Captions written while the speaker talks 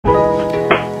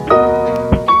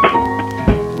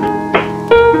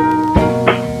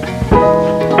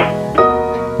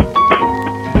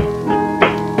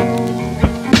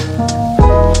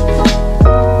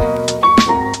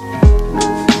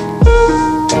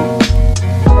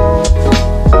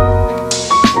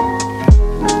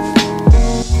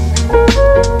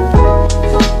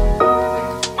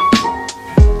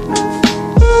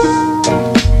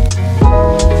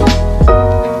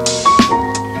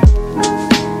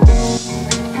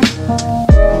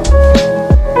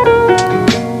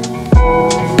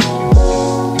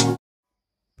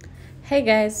Hi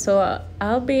guys, so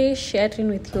I'll be sharing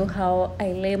with you how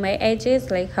I lay my edges,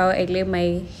 like how I lay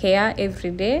my hair every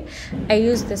day. I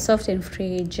use the soft and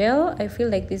free gel. I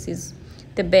feel like this is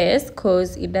the best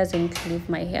because it doesn't leave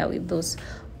my hair with those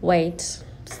white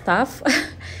stuff.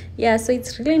 Yeah, so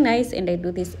it's really nice and I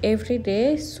do this every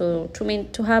day, so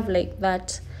to have like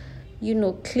that, you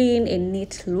know, clean and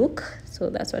neat look.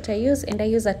 So that's what I use, and I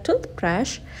use a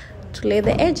toothbrush to lay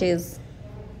the edges.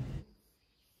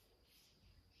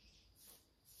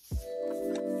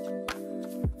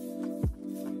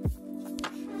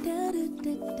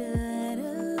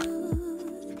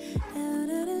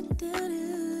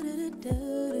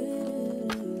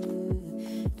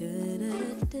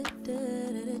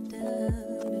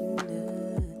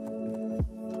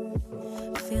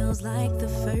 Feels like the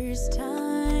first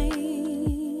time.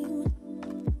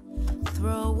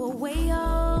 Throw away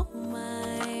all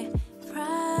my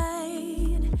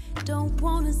pride. Don't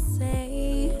wanna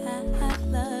say I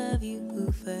love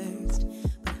you first,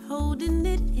 but holding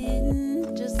it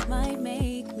in just might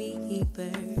make me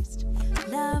burst.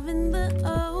 Love in the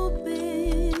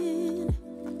open,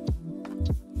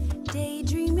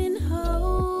 daydreaming, hoping,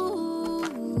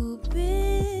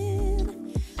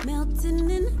 melting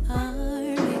in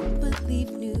our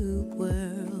make-believe new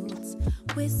worlds.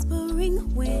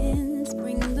 Whispering winds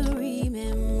bring the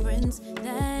remembrance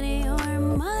that you're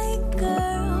my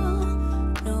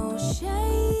girl. No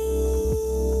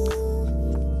shame,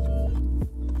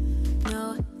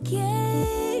 no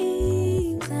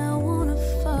games. I wanna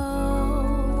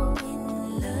fall in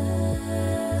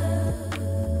love,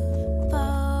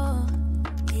 fall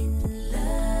in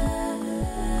love.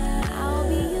 I'll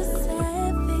be your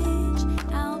savage,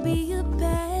 I'll be your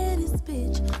baddest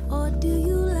bitch. Or do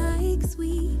you like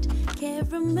sweet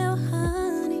caramel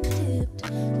honey dipped?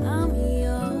 I'm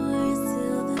yours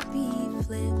till the beat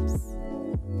flips.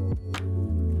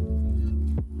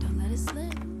 Don't let it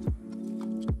slip.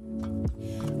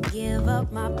 Give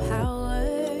up my power.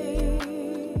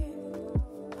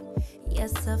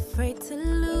 Yes, afraid to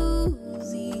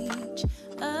lose each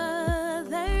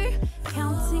other.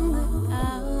 Counting the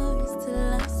hours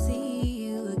till I see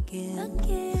you again.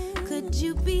 Could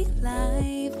you be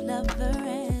life, lover,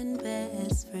 and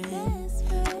best friend?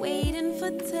 Waiting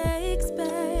for text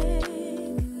back,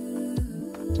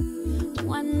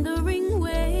 wondering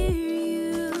where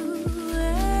you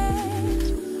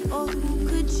at, or who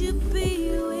could you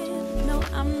be with? No,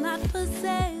 I'm not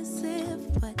possessive,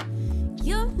 but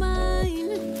you're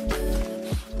mine.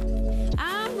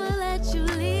 I'ma let you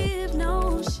live,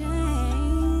 no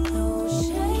shame, no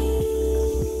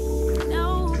shame,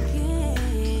 no game.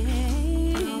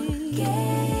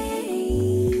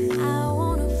 I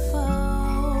wanna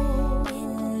fall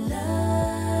in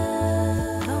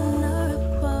love,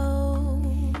 vulnerable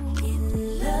in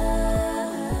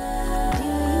love. Do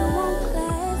you want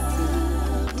classy?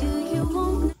 Do you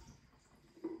want?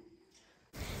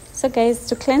 So guys,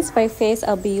 to cleanse my face,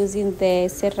 I'll be using the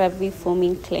CeraVe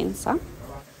foaming cleanser.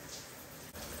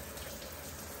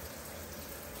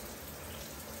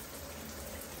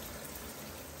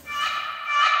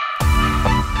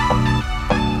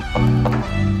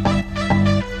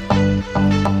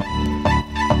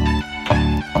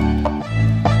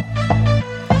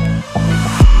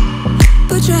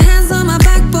 Put your hands on my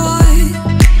back, boy.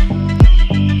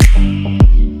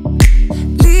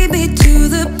 Lead me to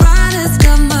the brightest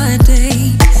of my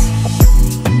days.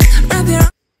 Wrap your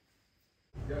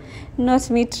Not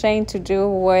me trying to do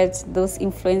what those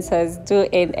influencers do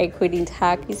and I couldn't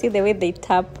hack. You see the way they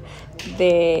tap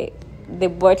the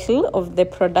bottle of the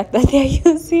product that they're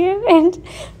using, and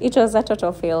it was a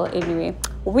total fail. Anyway,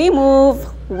 we move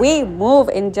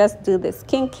and just do the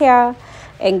skincare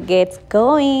and get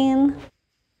going.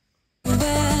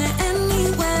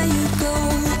 anywhere you go,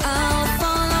 I'll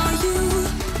follow you.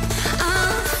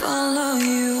 I'll follow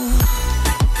you.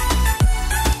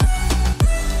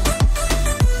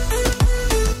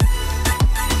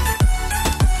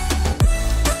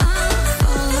 I'll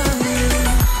follow you.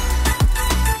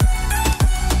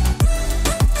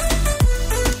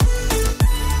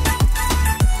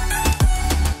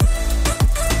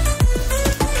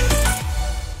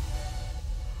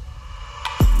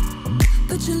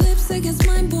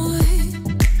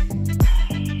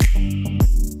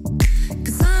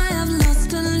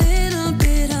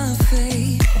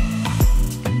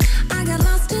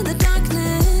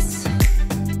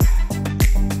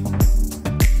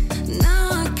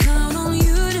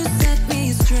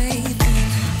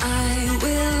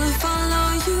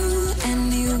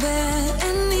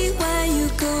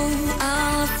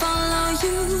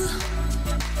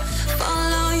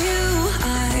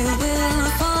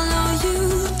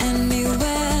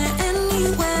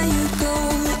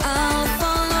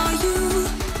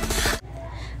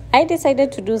 I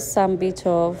decided to do some bit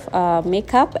of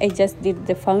makeup. I just did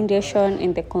the foundation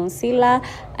and the concealer.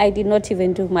 I did not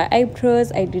even do my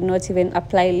eyebrows. I did not even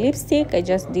apply lipstick. I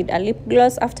just did a lip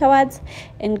gloss afterwards.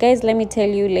 And guys, let me tell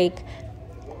you, like,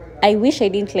 I wish I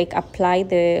didn't like apply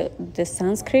the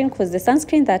sunscreen, because the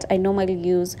sunscreen that I normally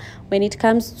use, when it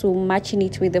comes to matching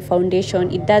it with the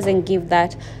foundation, it doesn't give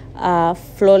that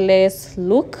flawless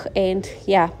look. And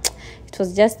yeah, it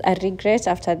was just a regret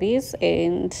after this.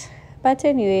 And but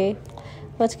anyway,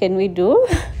 what can we do?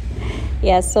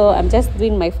 Yeah, so I'm just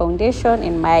doing my foundation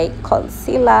and my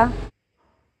concealer.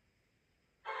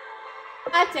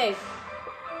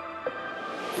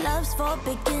 Love's for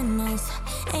beginners,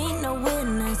 ain't no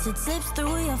winners. It slips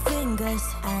through your fingers.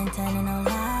 I ain't telling no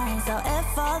lies. So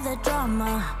F all the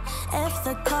drama, F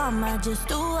the karma. Just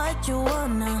do what you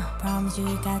wanna. Promise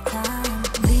you got time.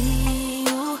 Be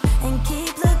you and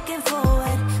keep looking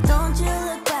forward. Don't you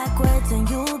look backwards and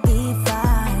you'll be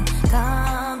fine.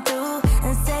 Come through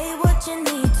and say what you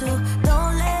need to.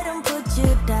 Don't let them put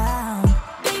you down.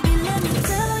 Baby, let me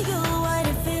tell you what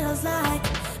it feels like.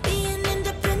 Being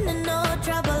independent, no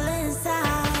trouble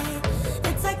inside.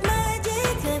 It's like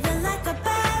magic, living like a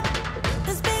pet.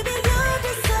 'Cause baby, you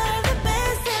deserve the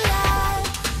best in life.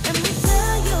 Let me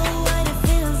tell you what it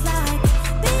feels like.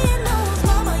 Being no one's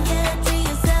mama, yeah, treat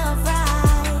yourself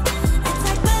right. It's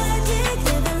like magic,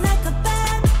 living like a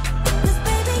pet. 'Cause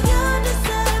baby, you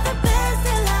deserve the best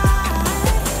in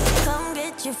life. Come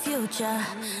get your future.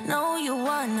 Know you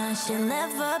wanna, she'll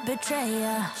never betray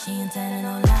ya. She ain't telling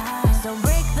no lies. So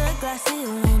break the glass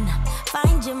ceiling,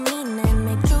 find your meaning,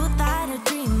 make truth out of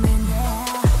dreaming.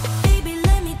 Yeah, baby,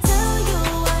 let me tell you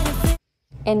what it feels.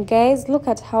 And guys, look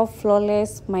at how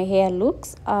flawless my hair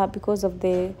looks because of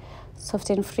the soft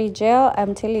and free gel.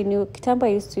 I'm telling you, kitambo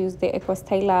I used to use the Eco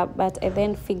Styler, but I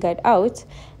then figured out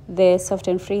the soft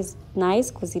and free is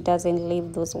nice because it doesn't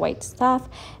leave those white stuff.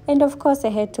 And of course, I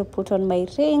had to put on my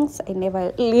rings. I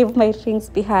never leave my rings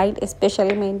behind,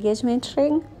 especially my engagement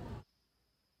ring.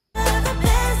 The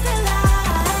best in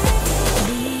life.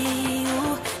 Be you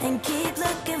and keep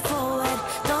looking forward.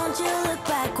 Don't you look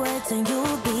backwards and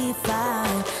you'll be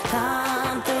fine.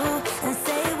 Come through and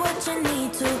say what you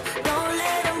need to. Don't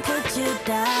let them put you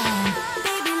down.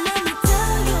 Baby, let me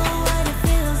tell you what it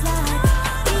feels like.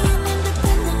 Being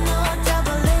independent, no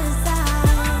trouble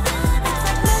inside. It's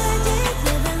like magic,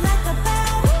 living like a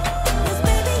pet. 'Cause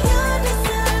baby, you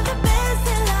deserve the best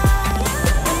in life.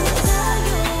 Let me tell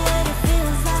you what it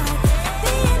feels like.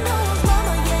 Being no one's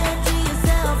mama, yeah, treat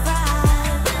yourself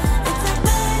right. It's like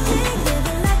magic,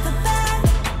 living like a pet.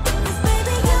 'Cause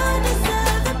baby, you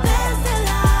deserve the best in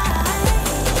life.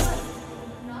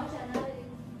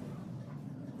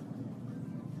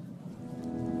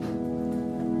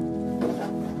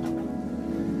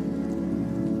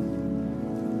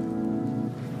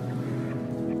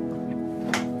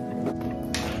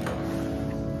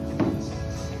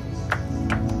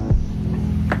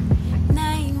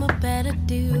 Name a better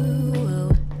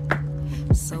duo.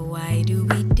 So why do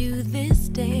we do this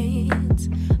dance?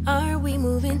 Are we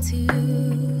moving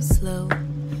too slow?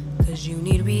 'Cause you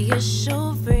need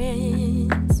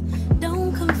reassurance.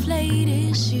 Don't conflate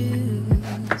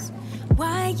issues.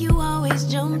 Why you always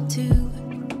jump to?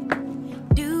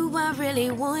 Do I really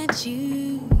want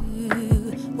you?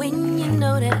 When you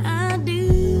know that I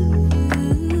do.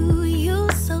 You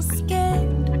so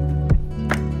scared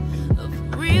of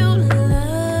real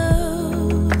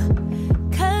love.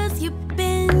 'Cause you've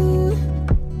been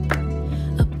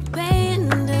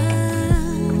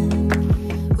abandoned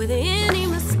with any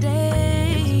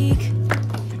mistake.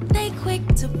 They quick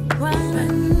to run.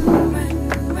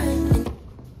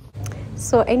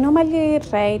 So I normally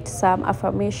write some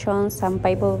affirmations, some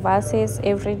Bible verses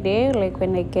every day, like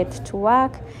when I get to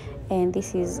work. And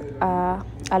this is a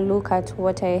look at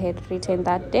what I had written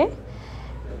that day.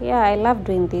 Yeah, I love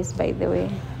doing this, by the way.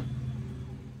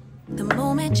 The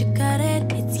moment you got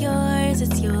it, it's yours,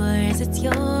 it's yours, it's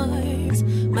yours.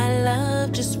 My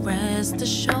love, just rest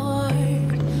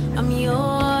assured. I'm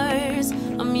yours,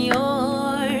 I'm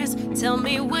yours. Tell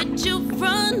me what you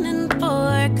running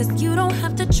for, 'cause you don't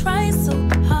have to try so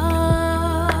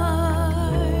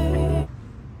hard.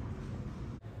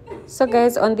 So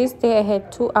guys, on this day I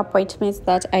had 2 appointments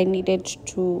that I needed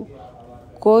to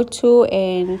go to,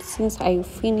 and since I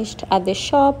finished at the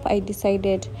shop, I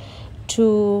decided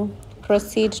to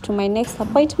proceed to my next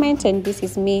appointment. And this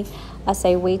is me as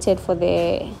I waited for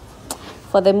the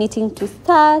meeting to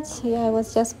start. Yeah, I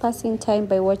was just passing time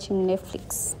by watching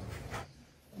Netflix.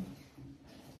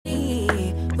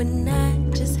 When I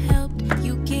just helped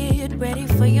you get ready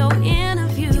for your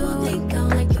interview, you think I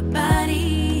like your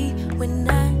body. When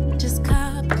I just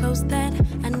got close, that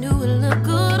I knew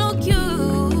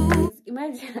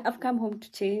I've come home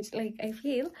to change. Like, I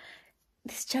feel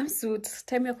this jumpsuit,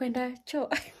 time ya kwenda choo.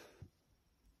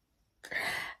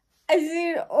 I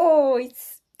said, oh,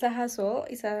 it's a hassle.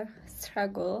 It's a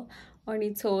struggle on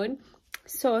its own.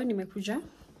 So, nimekuja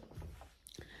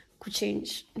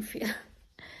kuchange.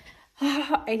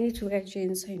 I need to wear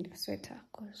jeans and a sweater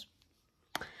because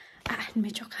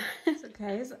nimechoka. So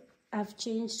guys, I've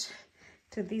changed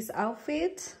to this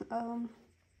outfit.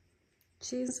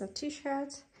 Jeans or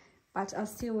t-shirt, but I'll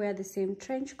still wear the same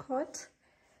trench coat.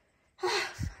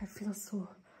 I feel so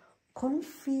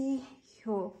comfy.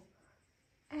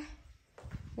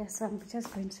 Yeah, so I'm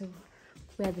just going to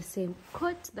wear the same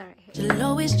coat that I have. The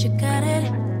lowest you got it.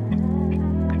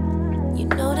 You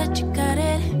know that you got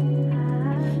it.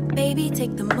 Baby,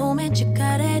 take the moment, you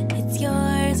got it. It's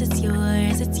yours, it's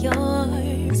yours, it's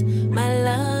yours. My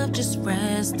love, just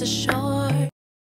rest assured.